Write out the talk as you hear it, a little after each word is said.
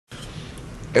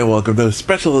And welcome to a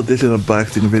special edition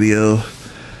unboxing video,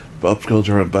 Pop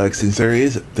Culture Unboxing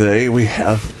Series. Today we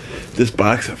have this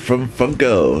box from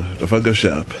Funko, the Funko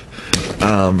shop.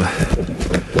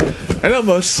 I know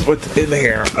most what's in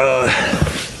here.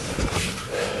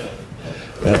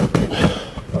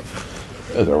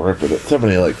 There's a rip in it.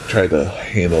 Somebody tried to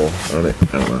handle on it.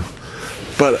 I don't know.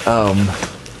 But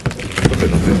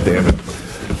damn it.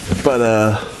 But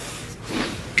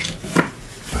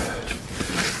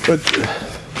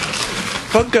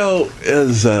Funko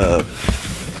is, I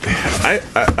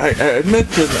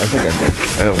mentioned,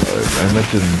 I don't know, I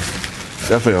mentioned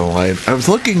definitely online. I was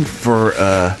looking for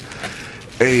a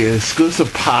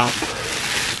exclusive pop.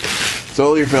 It's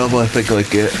only available, I think,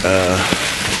 like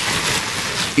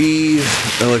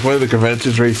one of the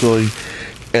conventions recently.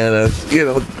 And, you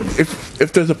know,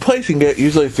 if there's a place you can get,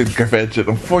 usually it's in convention.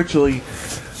 Unfortunately,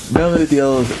 none of the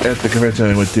deals at the convention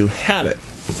I went to had it.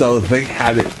 So they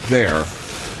had it there.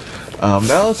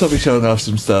 I'll also be showing off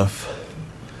some stuff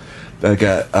that I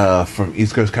got from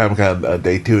East Coast Comicon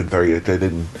Day 2 and 3, which I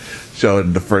didn't show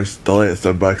in the last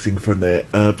unboxing from that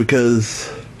because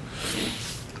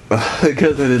I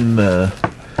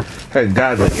hadn't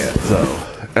gotten it yet. So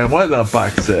I wanted to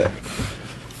unbox it.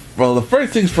 Well, the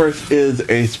first things first is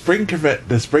the spring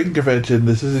convention.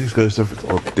 This is exclusive. It's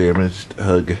all damaged.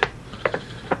 Hug.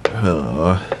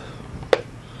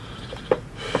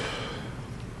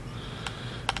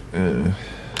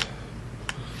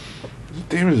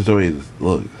 Damage is always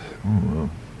look. I don't know.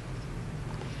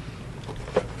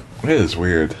 It is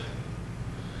weird. It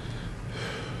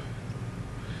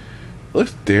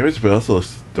looks damaged, but also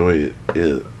looks the way it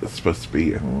is supposed to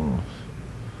be. I don't know.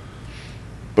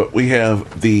 But we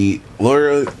have the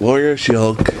lawyer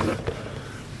She-Hulk,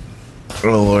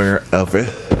 lawyer outfit.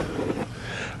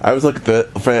 I was looking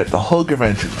for it the whole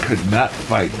convention, could not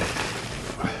find it.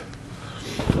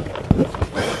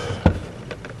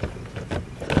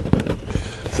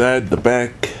 Side, the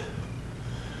back,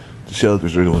 the She-Hulk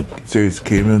original series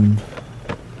came in.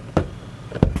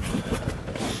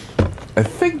 I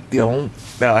think I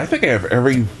think I have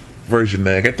every version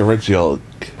there. I got the red She-Hulk.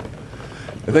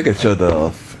 I think I showed that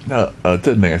off. No, it's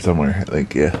in there somewhere. I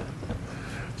think, yeah.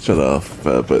 Showed off,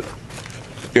 but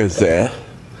here's that.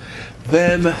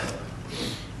 Then,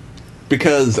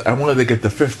 because I wanted to get the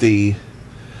 50,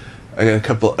 I got a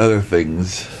couple other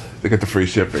things to get the free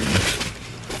shipping.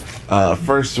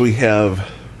 First we have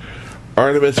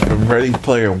Artemis from Ready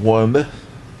Player One. I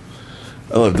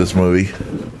love this movie.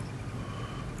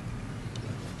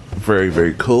 Very,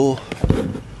 very cool.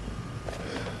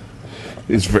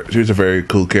 She's a very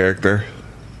cool character.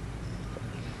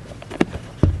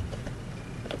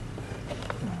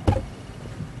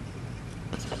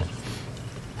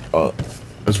 Oh,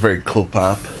 it's a very cool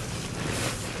pop.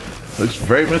 Looks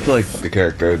very much like the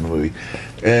character in the movie.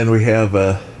 And we have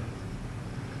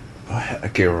I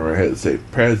can't remember how to say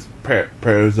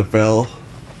Percival,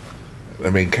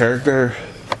 the main character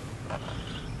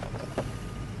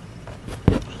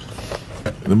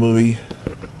in the movie.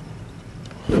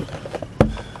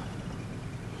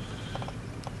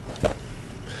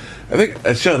 I think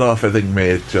I shut off. I think May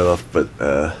had shut off, but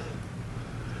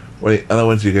one of the other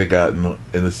ones you got in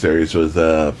the series was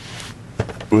a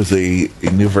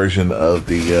new version of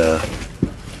the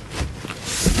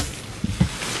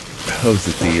how was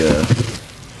it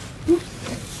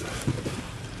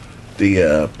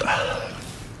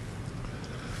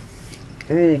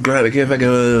oh god, I can't think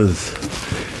of what it is.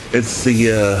 It's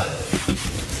the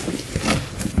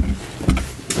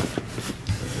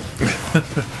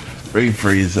Rain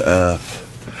Freeze,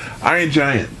 Iron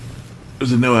Giant.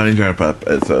 There's a new Iron Giant pop,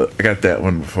 so I got that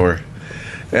one before.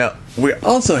 Now we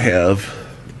also have,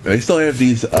 they still have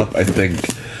these up. I think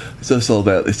still sold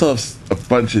out. They still have a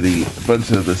bunch of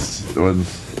this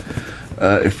ones.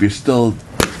 If you're still,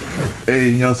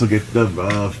 and you also get them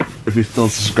if you're still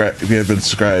subscribed. If you haven't been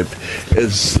subscribed,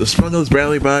 it's the Smuggler's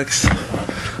Bounty box.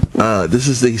 This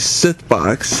is the Sith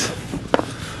box.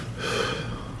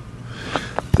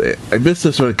 I missed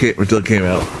this one until it came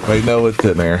out, but I know what's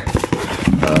in there.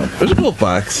 It was a cool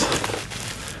box.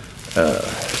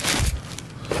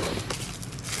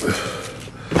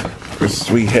 First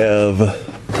we have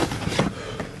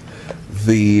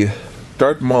the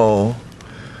Darth Maul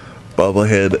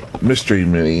bobblehead mystery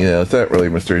mini. You know, it's not really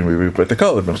a mystery movie, but they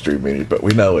call it a mystery mini, but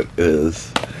we know it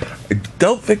is. I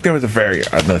don't think there was a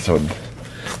variant on this one.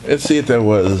 Let's see if there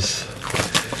was.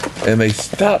 And they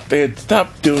had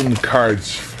stopped doing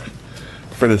cards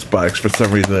for this box for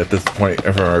some reason at this point,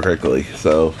 if I remember correctly.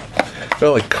 So, there's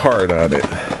no card on it.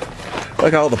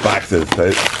 Like all the boxes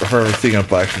I remember seeing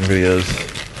unboxing videos.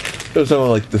 It was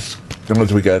only like this, the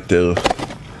ones we got to.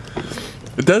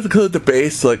 It does include the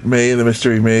base, like May and the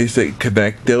Mystery Maze that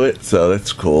connect to it, so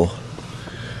that's cool.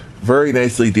 Very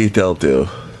nicely detailed too.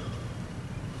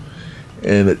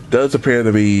 And it does appear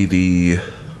to be the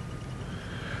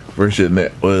version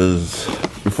that was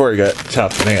before it got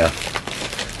chopped in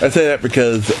half. I say that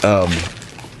because,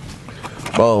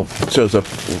 well, it shows up,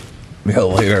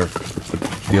 later,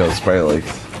 spider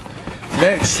legs.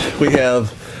 Next, we have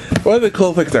one of the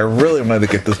cool things I really wanted to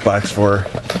get this box for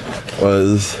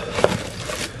was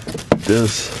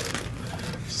this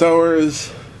Star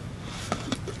Wars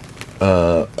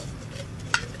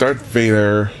Darth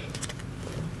Vader.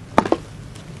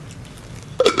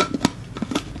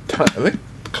 I think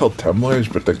called tumblers,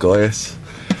 but the glass.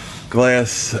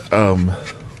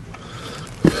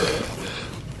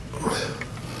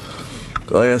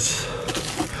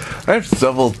 I have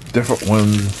several different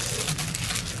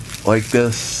ones like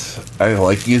this. I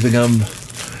like using them.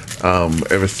 I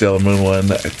have a Sailor Moon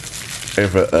one. I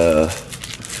have a,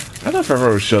 I don't know if I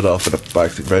ever showed off in a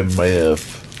boxing, but I might have.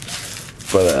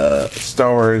 But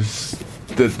Star Wars,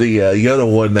 the Yoda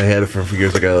one I had it from a few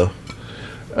years ago.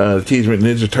 The Teenage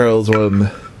Mutant Ninja Turtles one.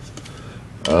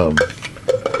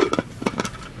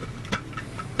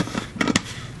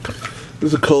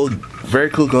 This is a cool, very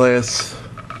cool glass.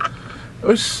 It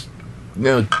was,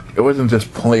 it wasn't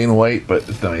just plain white, but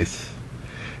it's nice.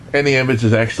 And the image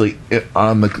is actually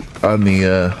on the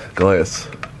glass.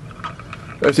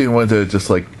 I've seen ones that are just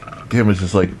like the image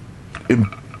is like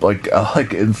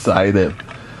inside it,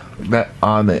 not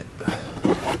on it.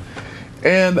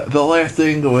 And the last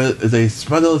thing is a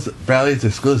Smuggler's Rallies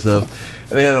exclusive.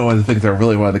 And the other one of the things I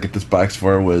really wanted to get this box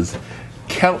for was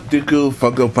Count Dooku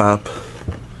Funko Pop,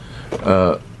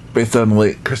 based on the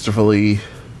late Christopher Lee.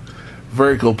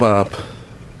 Very cool pop.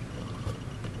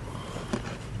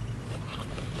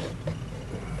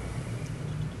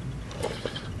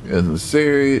 And the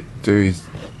series,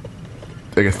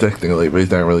 I guess technically, but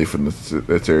he's not really from the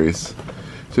series.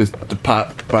 Just the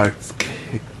pop box,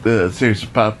 the series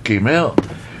of Pop came out,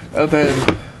 and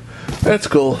then that's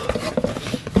cool.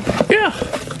 Yeah.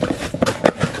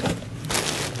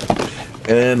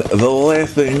 And the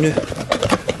last thing,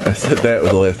 I said that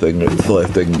was the last thing. It's the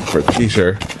last thing for the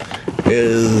T-shirt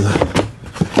is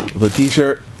the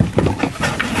T-shirt.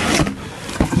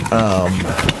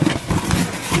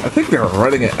 I think they're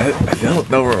running it. I don't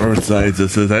know what size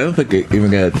this is. I don't think it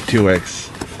even got a 2X,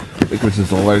 which is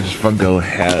the largest Funko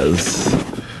has.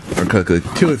 Or like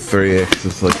 2 or 3X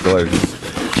is like the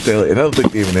largest daily. I don't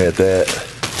think they even had that.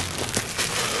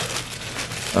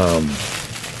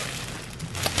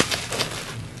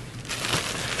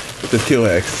 The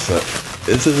 2X.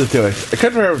 This is a 2X. I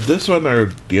can't remember if this one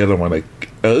or the other one.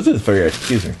 This is a 3X.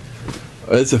 Excuse me.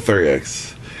 It's a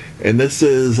 3X. And this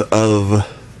is of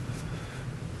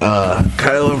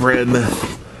Kylo Ren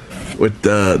with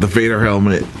the Vader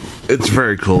helmet. It's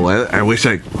very cool. I wish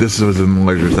this was in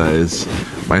larger size,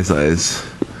 my size.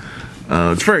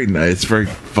 It's very nice, very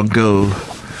Funko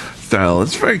style.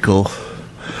 It's very cool.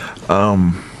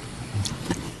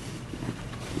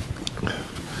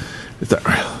 It's that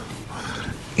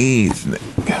easy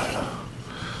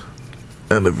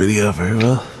on the video very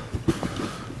well.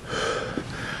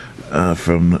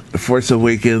 From The Force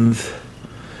Awakens.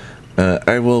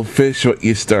 I will finish what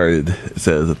you started, it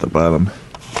says at the bottom.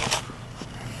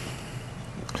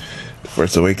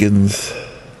 Force Awakens.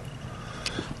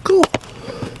 Cool.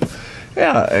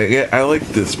 Yeah, I like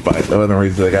this spot. One of the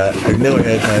reasons I knew I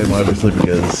had time, obviously,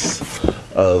 because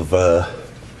of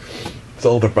its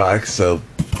older box, so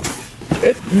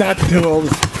it's not too old.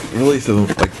 It's released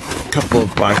like a couple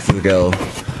of boxes ago.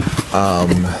 I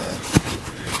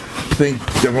think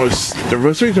the most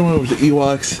recent one was the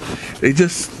Ewoks. They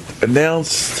just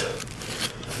announced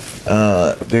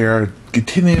they are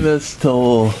continuing this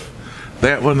till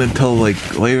that one until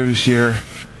like later this year.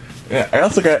 Yeah, I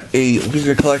also got a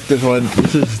Legion Collector's one.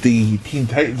 This is the Teen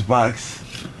Titans box.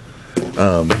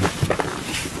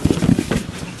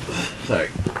 Sorry,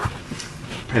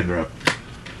 pen drop.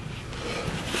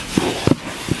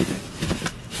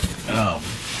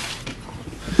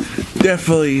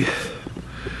 Definitely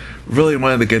really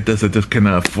wanted to get this. I just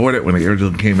couldn't afford it when it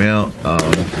originally came out.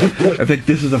 I think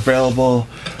this is available.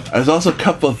 There's also a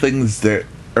couple of things that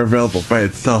are available by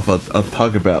itself. I'll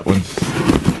talk about once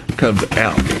it comes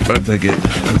out. Once I get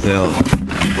on sale.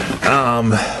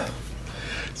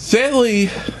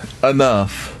 Sadly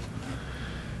enough,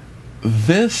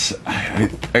 this I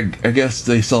guess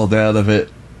they sold out of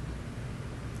it,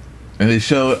 and they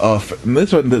show it off. And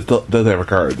this one does have a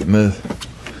card. And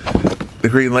the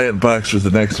Green Lantern box was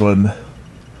the next one.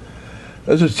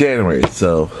 This was January,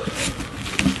 so.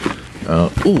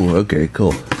 Ooh, okay,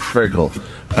 cool. Very cool.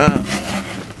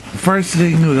 first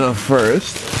thing we go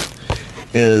first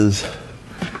is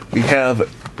we have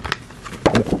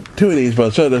two of these, but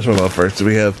I'll show this one off first. So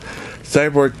we have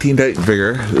Cyborg Teen Titan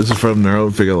figure. This is from their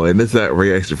own figure line. This is that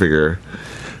reaction figure.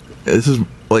 This is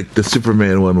like the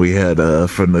Superman one we had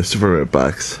from the Superman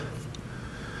box.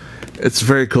 It's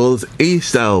very cool. It's a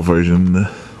style version.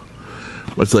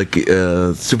 It's like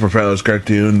Superpowers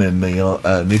cartoon and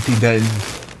the New Teen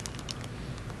Titans.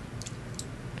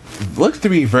 Looks to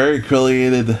be very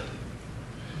created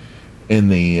in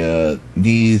the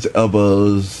knees,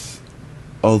 elbows.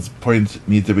 All the points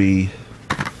need to be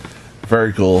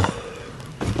very cool.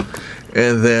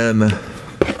 And then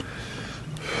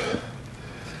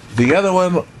the other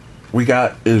one we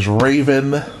got is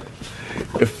Raven.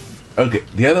 Okay,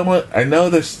 the other one, I know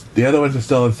this. The other ones are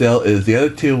still on sale. Is the other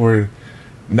two were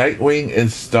Nightwing and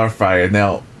Starfire.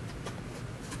 Now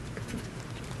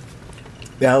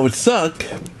it would suck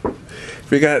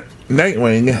if we got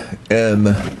Nightwing and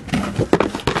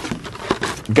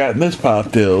got this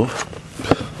pop too,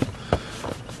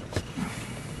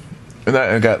 and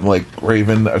I got like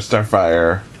Raven or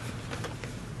Starfire.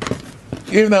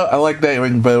 Even though I like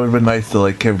Nightwing, but it would have been nice to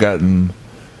like have gotten.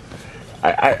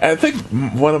 I think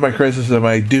one of my criticisms,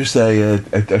 I do say,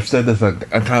 I've said this on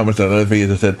comments on other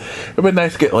videos, I said it would be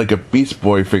nice to get like a Beast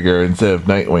Boy figure instead of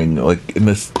Nightwing, like in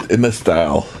this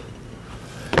style.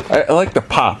 I like the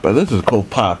pop, but this is a cool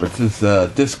pop. It's this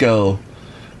disco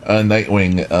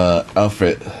Nightwing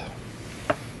outfit.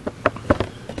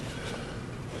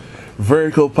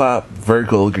 Very cool pop, very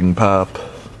cool looking pop.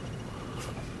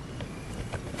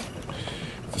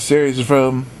 The series is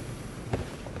from,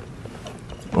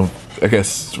 well, I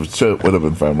guess it would have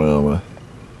been fun.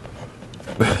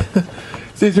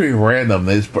 Seems to be random.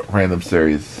 They just put random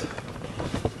series.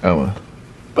 I don't know.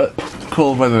 But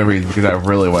cool for another reason, because I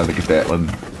really wanted to get that one.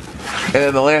 And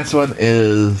then the last one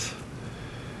is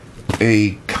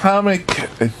a comic.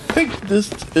 I think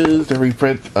this is the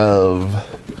reprint of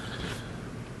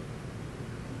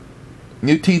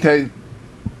New Teen Titan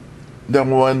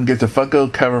 #1 gets a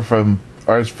Funko cover from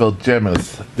artist Phil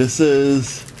Gemis. This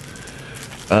is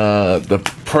the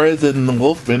President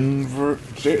Wolfman,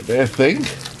 I think.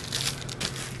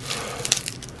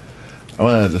 I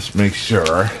want to just make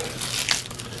sure.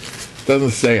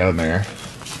 Doesn't say on there.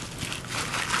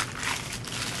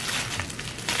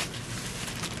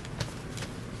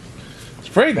 It's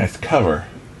a very nice cover.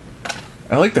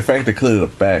 I like the fact they included a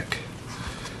back.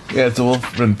 Yeah, it's a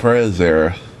Wolfman Perez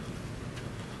era.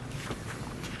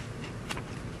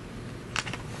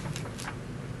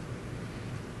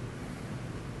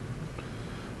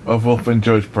 Of Wolfman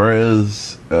George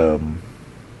Perez. And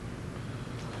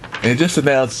just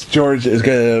announced George is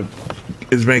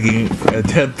making an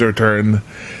attempt to return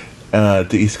to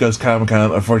East Coast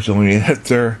Comicon. Unfortunately,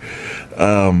 after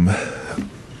a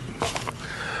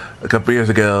couple years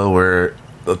ago, where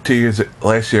 2 years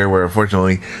last year, where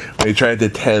unfortunately they tried to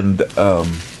attend the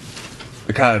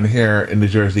con here in New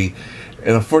Jersey,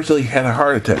 and unfortunately had a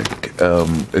heart attack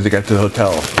as he got to the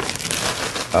hotel.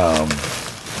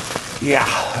 Yeah,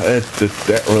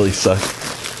 that really sucked.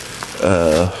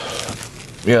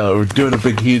 We're doing a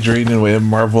big, huge reading with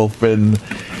Marvel Wolfman,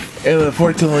 and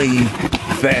unfortunately,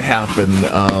 that happened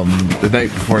the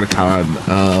night before the con.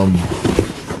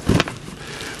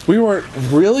 We weren't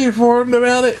really informed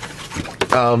about it.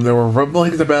 There were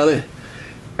rumblings about it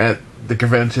at the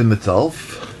convention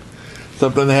itself.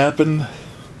 Something happened,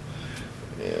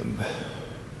 and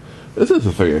this is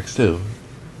a 3X too.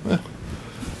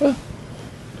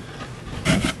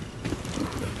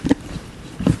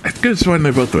 I could have sworn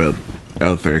they both were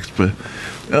out 3X,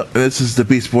 but this is the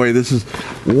Beast Boy. This is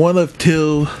one of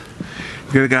two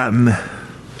you could have gotten,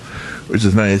 which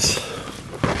is nice.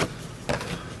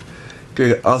 Could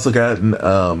have also gotten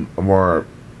a more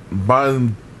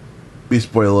modern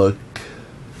Beast Boy look.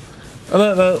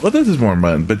 Well, this is more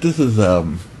modern, but this is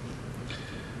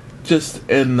just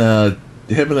in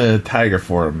him in a tiger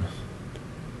form.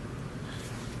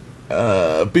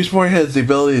 Beast Boy has the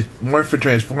ability to morph and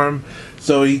transform,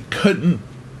 so we couldn't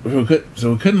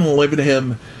limit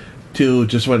him to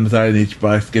just one design in each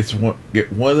box. Get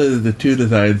one of the two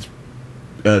designs,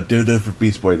 two different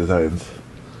Beast Boy designs.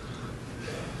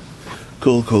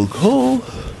 Cool.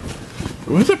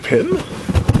 Where's a pin?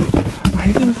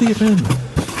 I didn't see a pin.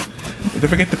 Did I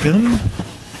forget the pin?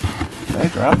 Did I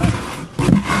drop it?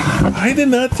 I did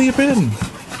not see a pin.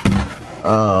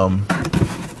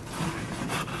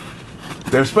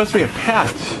 There's supposed to be a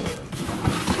patch.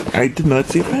 I did not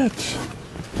see a patch.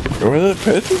 Where are the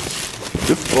patches?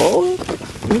 Just fall?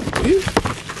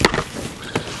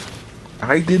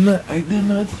 I did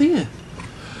not see it.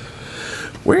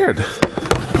 Weird.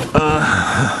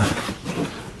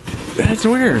 That's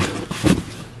weird.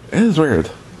 It is weird.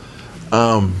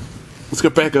 Let's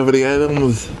get back over the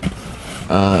items.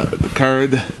 The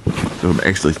card.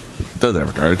 Actually, does have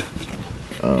a card.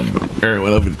 Aaron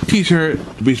went over the t-shirt,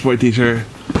 the Beach Boy t-shirt.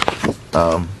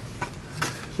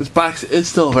 This box is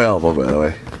still available, by the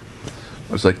way.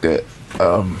 Looks like that.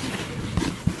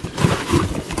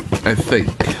 I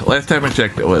think last time I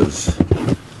checked, it was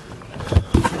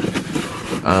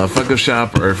Funko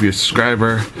Shop, or if you're a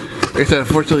subscriber. Like I said,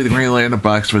 unfortunately, the Green Lantern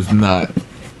box has not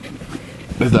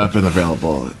been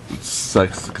available. It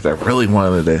sucks because I really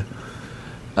wanted it.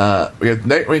 We have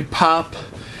Nightwing Pop.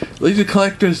 Legion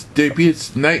Collectors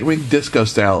debuts Nightwing Disco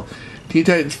Style. Teen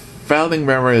Titans founding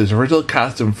member, his original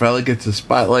costume finally gets a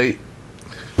spotlight.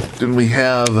 Then we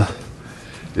have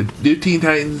the new Teen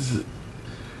Titans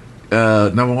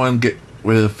 #1 get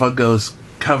with Funko's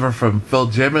cover from Phil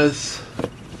Gemmis.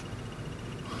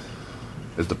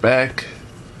 There's the back.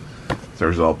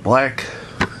 There's all black.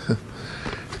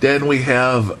 Then we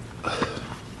have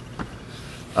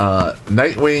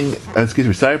Nightwing,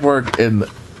 Cyborg and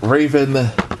Raven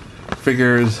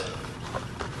figures.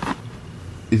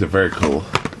 These are very cool.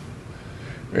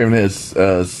 Raven has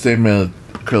same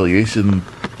creation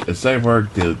as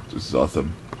Cyborg. Dude, this is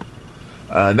awesome.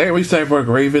 Nightwing, Cyborg,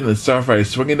 Raven, and Starfire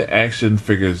swinging to action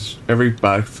figures. Every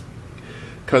box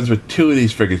comes with 2 of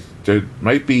these figures. There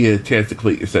might be a chance to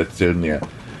complete your set soon, yeah.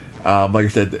 Like I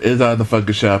said, it is on the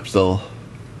Funko Shop still.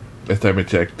 Last time I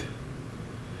checked.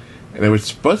 And it was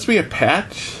supposed to be a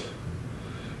patch.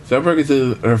 Cyborg is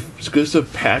an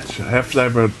exclusive patch, half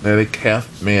cybernetic,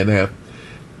 half man, half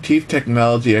chief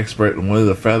technology expert, and one of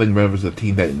the founding members of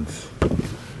Teen Titans.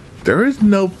 There is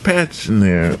no patch in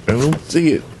there. I don't see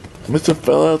it. Must have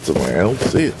fell out somewhere. I don't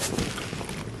see it.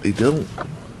 They don't.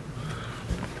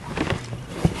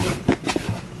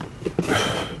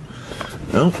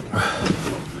 Nope.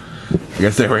 I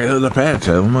guess they ran out of the patch.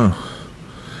 I don't know.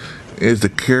 Here's the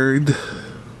card.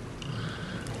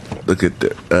 Look at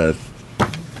the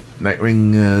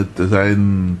Nightwing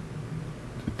design,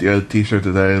 the t-shirt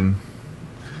design.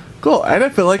 Cool. I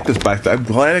definitely like this box. I'm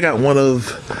glad I got one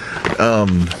of.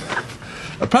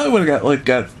 I probably would have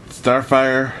got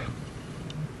Starfire,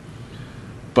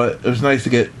 but it was nice to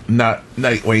get not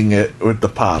Nightwing it with the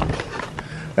pop.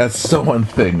 That's the one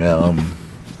thing.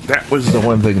 That was the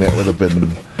one thing that would have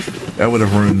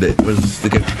ruined it. Was to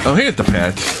get. Oh, here's the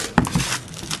patch.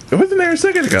 It wasn't there a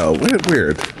second ago.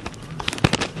 Weird.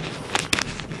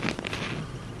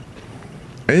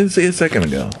 I didn't see it a second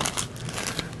ago.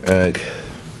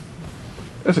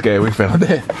 That's okay, we found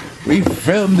it. We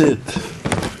found it.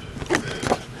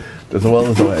 As well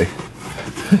as the way.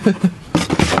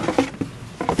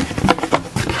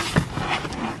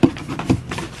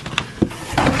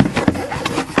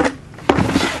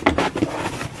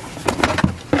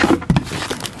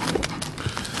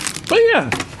 But yeah,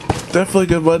 definitely a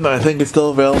good one. I think it's still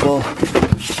available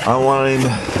online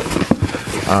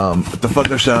at the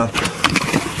Funko Shop.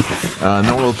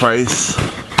 Normal price.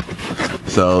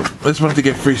 So this one to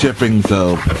get free shipping.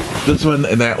 So this one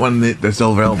and that one, they're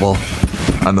still available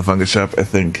on the Funko Shop, I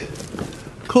think.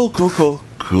 Cool.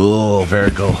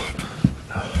 Very cool.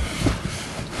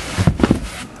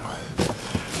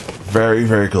 Very,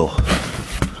 very cool.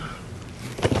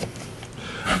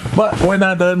 But we're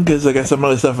not done because I got some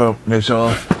other stuff I'm gonna show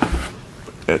off.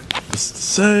 It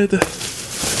said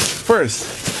first,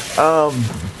 I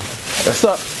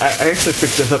actually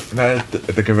picked this up not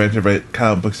at the convention, but at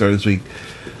Comic Book Store this week.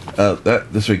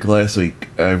 Last week.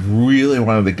 I really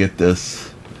wanted to get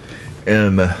this,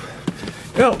 and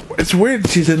it's weird.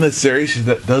 She's in this series. She's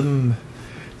doesn't.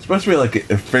 It's supposed to be like an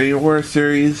Infinity War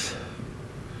series,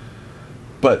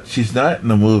 but she's not in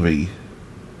the movie.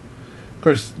 Of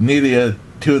course, neither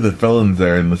two of the villains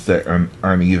there in the set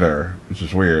aren't either, which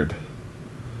is weird.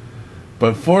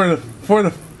 But for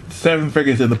the 7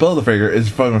 figures in the Build-A-Figure is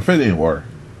from Infinity War,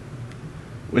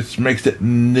 which makes it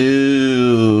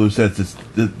new since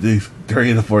these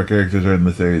 3 of the 4 characters are in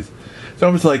the series. It's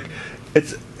almost like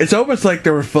it's almost like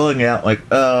they were filling out like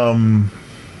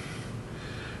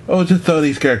just throw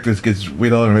these characters because we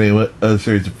don't have any other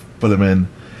series to put them in.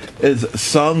 Is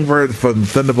Songbird from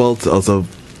Thunderbolts, also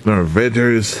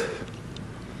Avengers.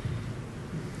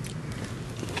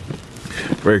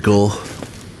 Very cool.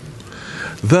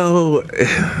 Though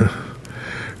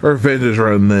her Avengers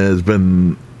run has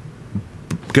been,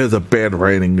 because of bad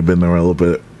writing, been a little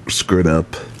bit screwed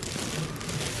up.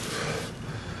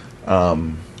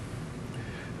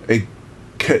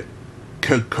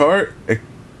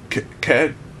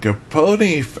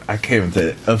 Capone, I can't even say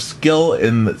it, of skill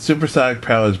in supersonic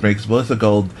powers makes Melissa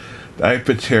Gold the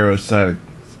eye-pitch hero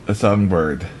a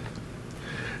songbird.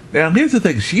 Now, here's the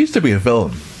thing. She used to be a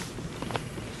villain.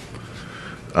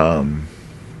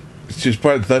 She was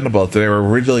part of the Thunderbolts. They were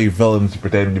originally villains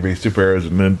pretending to be superheroes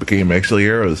and then became actually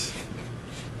heroes.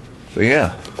 So,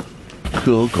 yeah.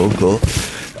 Cool.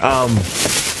 I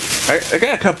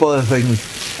got a couple of things.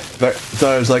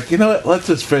 So I was like, you know what? Let's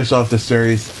just finish off this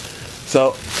series.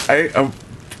 So, a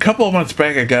couple of months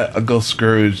back, I got Uncle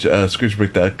Scrooge, Scrooge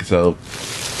McDuck. So,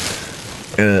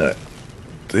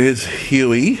 here's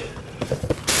Huey.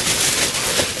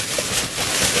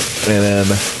 And then,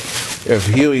 if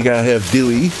Huey, gotta have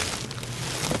Dewey.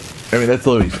 I mean, that's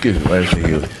Louie. Excuse me, I say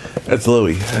Huey. That's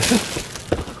Louie.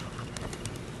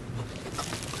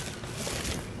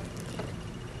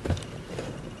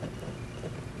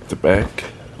 The back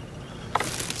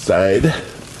side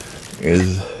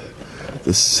is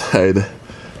the side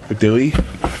for Dewey.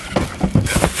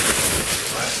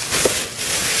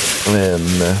 And then,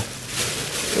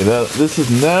 this is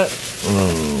not.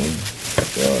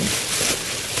 God.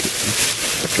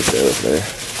 Put that up there.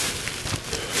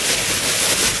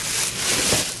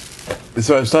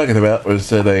 So what I was talking about was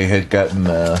that I had gotten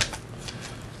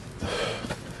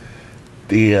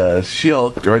the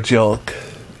She-Hulk, the Red She-Hulk.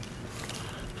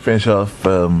 Finish off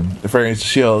the variants of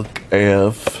She-Hulk. I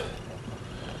have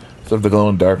some of the glow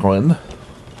and dark one.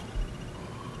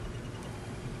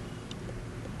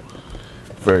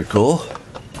 Very cool.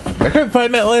 I couldn't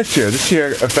find that last year. This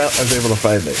year I was able to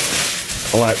find it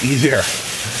a lot easier.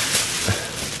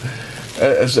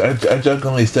 I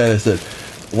jokingly said, I said,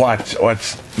 watch,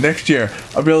 next year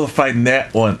I'll be able to find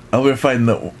that one. I'll be able to find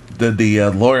the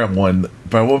Laura one,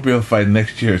 but I won't be able to find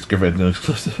next year's convention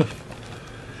exclusive.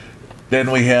 Then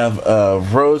we have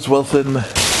Rose Wilson,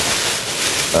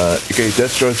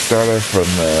 Deathstroke starter from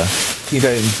Teen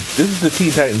Titans. This is the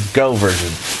Teen Titans Go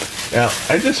version. Now,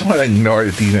 I just want to ignore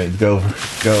the Teen Titans Go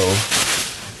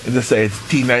and just say it's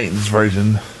Teen Titans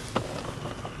version.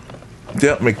 They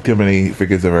don't make too many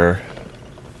figures of her.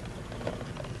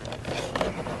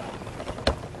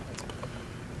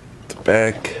 The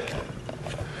back.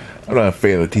 I'm not a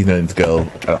fan of Teen Titans Go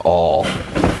at all.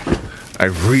 I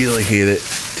really hate it.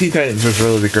 Teen Titans was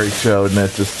really a great show, and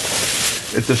that's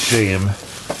just, it's a shame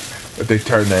that they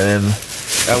turned that in.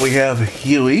 And we have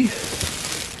Huey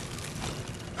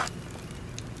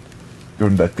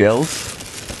from DuckTales.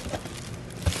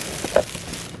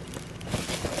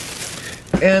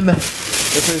 And to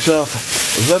finish off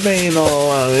the main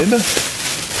line,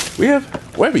 we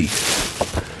have Webby.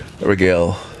 There we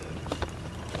go.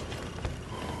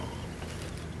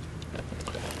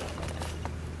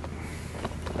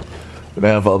 And I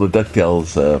have all the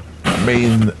DuckTales,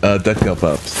 main DuckTale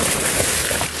pups.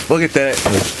 We'll get that,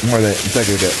 more of that in a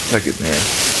second there.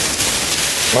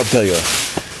 I'll tell you.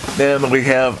 Then we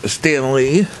have Stan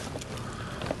Lee.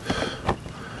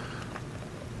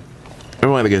 I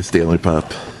want to get Stanley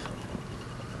Pop.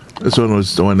 This one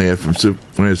was the one they had from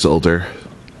when it's older.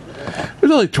 It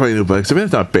was only $22. I mean,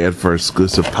 it's not bad for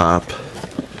exclusive pop.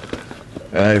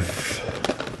 I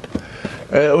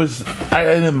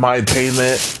didn't mind paying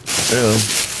that, you know.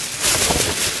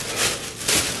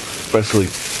 Especially,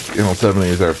 you know,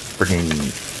 70s are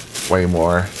freaking way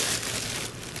more.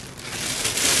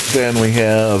 Then we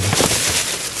have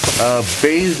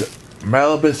Baze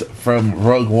Malibus from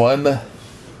Rogue One. I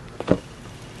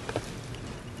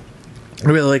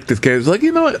really like this character. Like,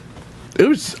 you know what? It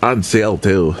was on sale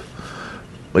too.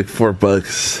 Like $4.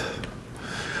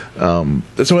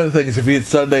 That's one of the things. If it's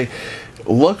Sunday,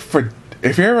 look for,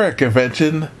 if you're ever at a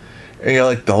convention and you're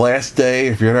like the last day,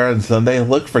 if you're there on Sunday,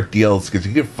 look for deals because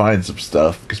you can find some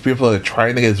stuff. Because people are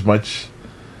trying to get as much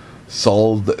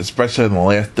sold, especially on the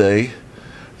last day.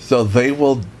 So they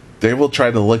will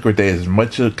try to liquidate as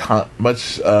much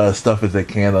stuff as they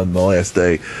can on the last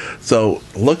day. So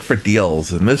look for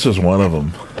deals, and this was one of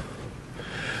them.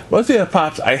 Most of the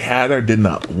pops I had or did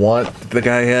not want the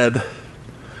guy had,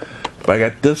 but I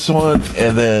got this one,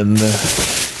 and then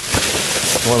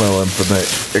one of them from that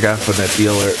I got from that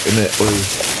dealer, and it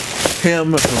was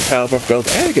him from Powerpuff Girls.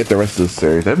 I had to get the rest of the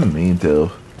series. I didn't mean to.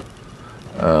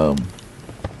 I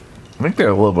think they're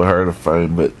a little bit hard to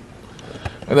find, but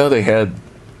I know they had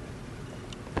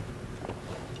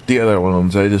the other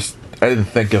ones. I didn't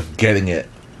think of getting it.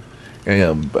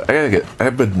 But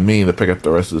I've been meaning to pick up the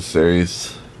rest of the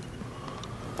series.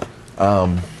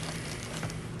 Mojo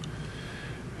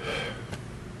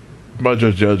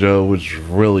Jojo was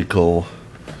really cool.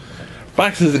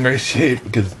 Box is in great shape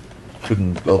because I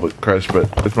couldn't a little bit crushed, but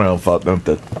it's my own fault, not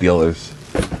the dealers.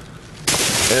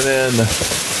 And then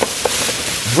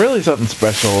really something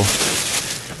special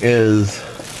is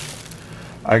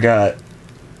I got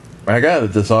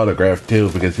this autograph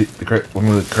too because one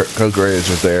of the co-creators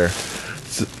was there.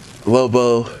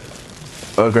 Lobo,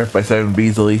 autographed by Simon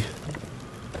Beasley.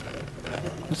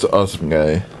 He's an awesome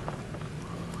guy.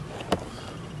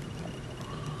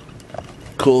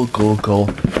 Cool.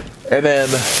 And then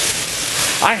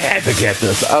I had to get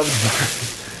this.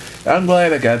 I'm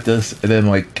glad I got this. And then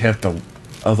I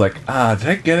was like, did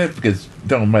I get it? Because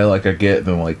don't mind like I get, and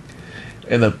then like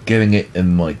end up getting it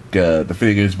in like the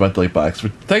Video Games Monthly box,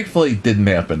 which thankfully didn't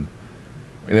happen.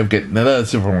 We ended up getting another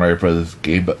Super Mario Bros.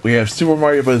 Game, but we have Super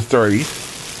Mario Bros. 3,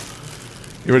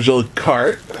 the original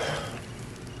cart.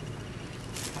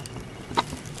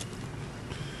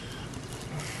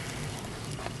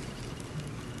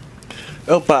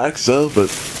 No box though, but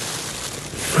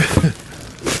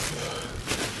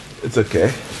it's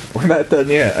okay. We're not done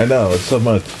yet. I know, it's so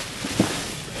much.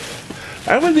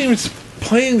 I wasn't even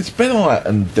planning to spend a lot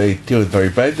on day 2 and 3,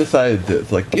 but I decided to.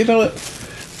 It's like, you know what?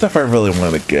 Stuff I really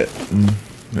want to get.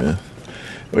 Yeah.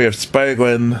 We have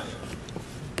Spider-Gwen.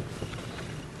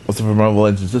 Also from Marvel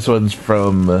Legends. This one's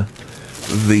from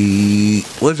the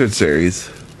Lizard series.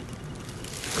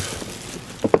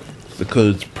 It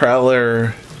includes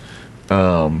Prowler,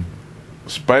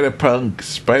 Spider-Punk,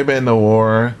 Spider-Man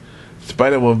Noir,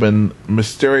 Spider-Woman,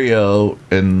 Mysterio,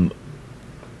 and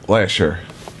Lasher.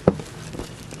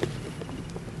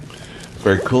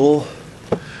 Very cool.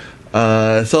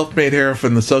 Self-made hero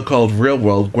from the so-called real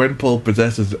world, Gwenpool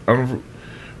possesses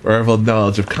unrivaled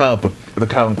knowledge of the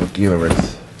comic book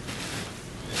universe.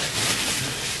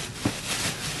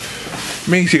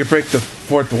 Means she can break the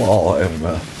fourth wall. I don't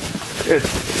know.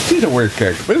 She's a weird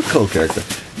character, but it's a cool character.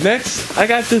 Next, I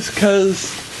got this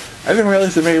because I didn't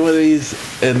realize they made one of these,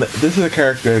 and this is a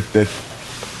character that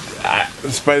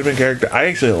the Spider-Man character I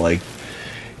actually like,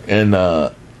 and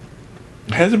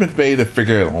hasn't been made a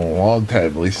figure in a long time.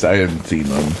 At least I haven't seen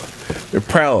them. They're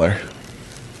Prowler.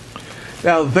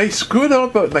 Now they screwed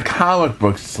up in the comic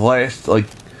books last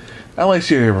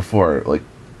year before. Like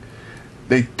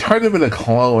they turned him into a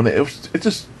clone. It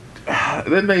just.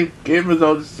 Then they gave him his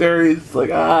own series.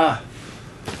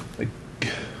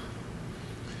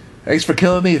 Thanks for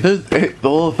killing the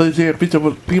little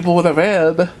enthusiasm people would have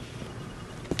had.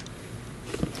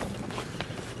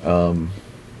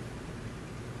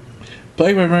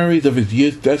 Playing by memories of his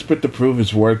youth, desperate to prove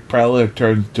his worth, Prowler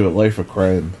turns to a life of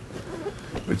crime.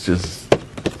 Which is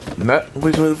not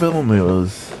which way the villain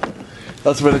was.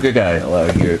 Also been a good guy a lot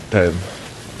of years time.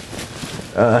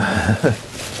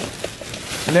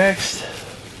 Next.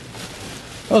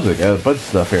 Oh, we got a bunch of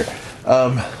stuff here.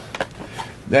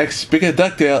 Next, speaking of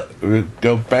DuckTales, we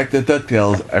go back to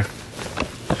DuckTales.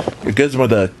 Gizmo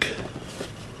Duck.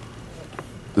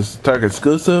 This is Target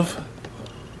exclusive.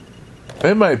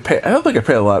 I don't think I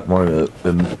paid a lot more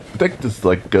than I think this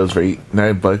goes for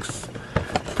 $9.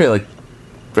 I paid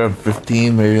around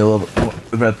 15, maybe a little bit more,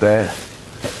 about that.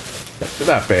 It's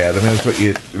not bad. I mean, that's what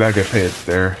you're not gonna pay it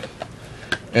there.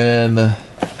 And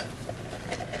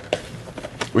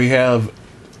we have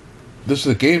this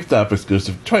is a GameStop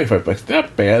exclusive, $25.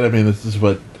 Not bad. I mean, this is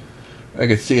what I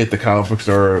could see at the comic book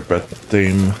store about the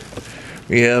theme.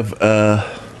 We have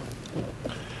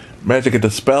Magic and the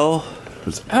Spell. It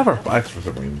was out of our box for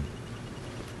some reason.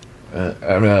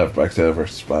 I mean, out of our box, out of our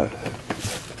spot.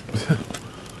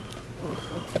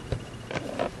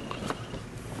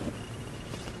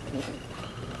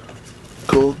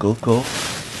 Cool.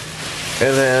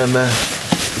 And then, yeah,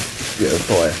 that's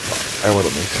the last box. I want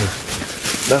to make sure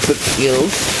nothing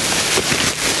else.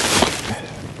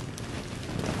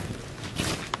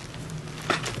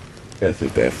 Gotta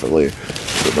save that for later.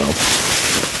 But no.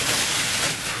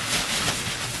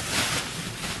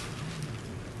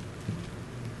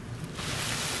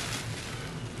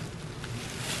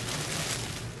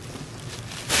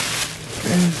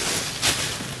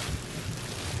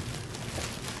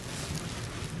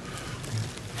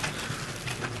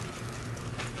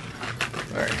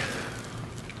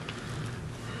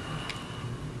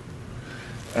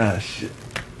 Shit.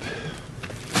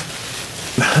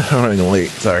 I'm running late,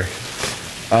 sorry.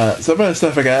 Some of the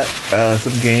stuff I got,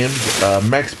 some games.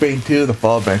 Max Payne 2, The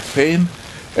Fall of Max Payne.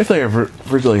 Actually, I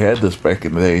originally had this back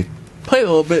in the day. Played a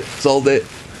little bit, sold it.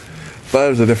 But it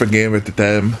was a different game at the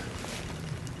time.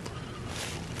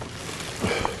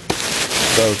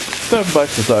 So, $7 I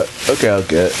thought, okay, I'll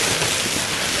get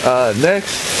it.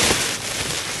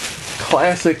 Next,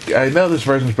 classic. I know this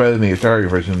version's better than the Atari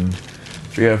version.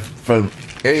 We have from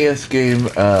NES game,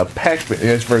 Pac-Man,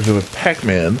 NES version with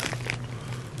Pac-Man.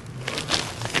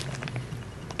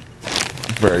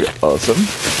 Very awesome.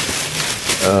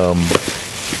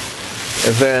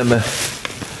 And then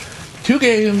two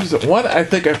games. One I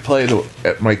think I played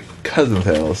at my cousin's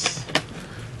house.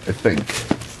 I think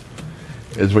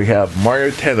is we have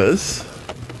Mario Tennis.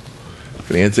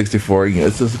 For the N64, you know,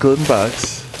 this is the including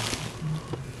box.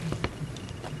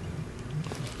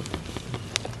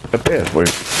 Yeah, very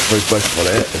flexible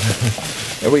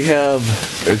that. And we have,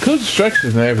 it includes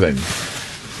instructions and everything.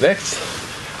 Next,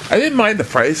 I didn't mind the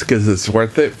price because it's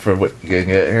worth it for what you can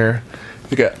get here.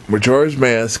 You got Majora's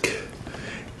Mask,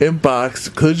 in box,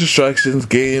 includes instructions,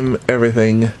 game,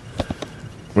 everything.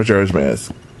 Majora's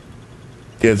Mask.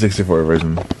 The N64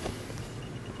 version.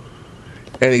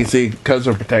 And you can see it comes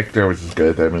with a protector, which is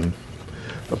good. I mean,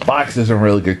 the box is in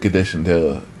really good condition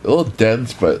too. A little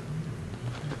dense, but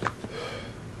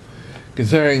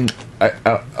considering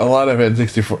a lot of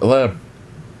N64, a lot of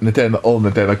old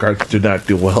Nintendo cards do not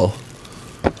do well.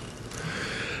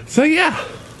 So yeah,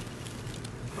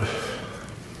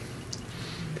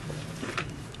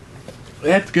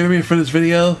 that's gonna be it for this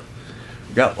video.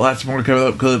 We got lots more coming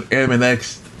up, including Anime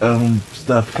Next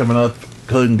stuff coming up,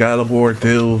 including God of War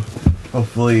 2.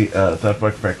 Hopefully, South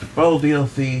Park Fractured Ball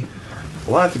DLC.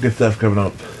 Lots of good stuff coming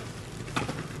up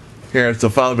here. So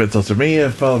follow me on social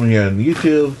media. Follow me on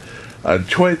YouTube, on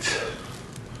Twitch,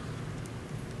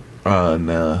 on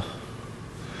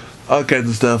all kinds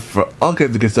of stuff. All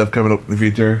kinds of good stuff coming up in the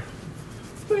future.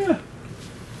 So yeah.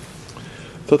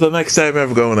 So until next time,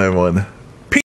 have a good one, everyone.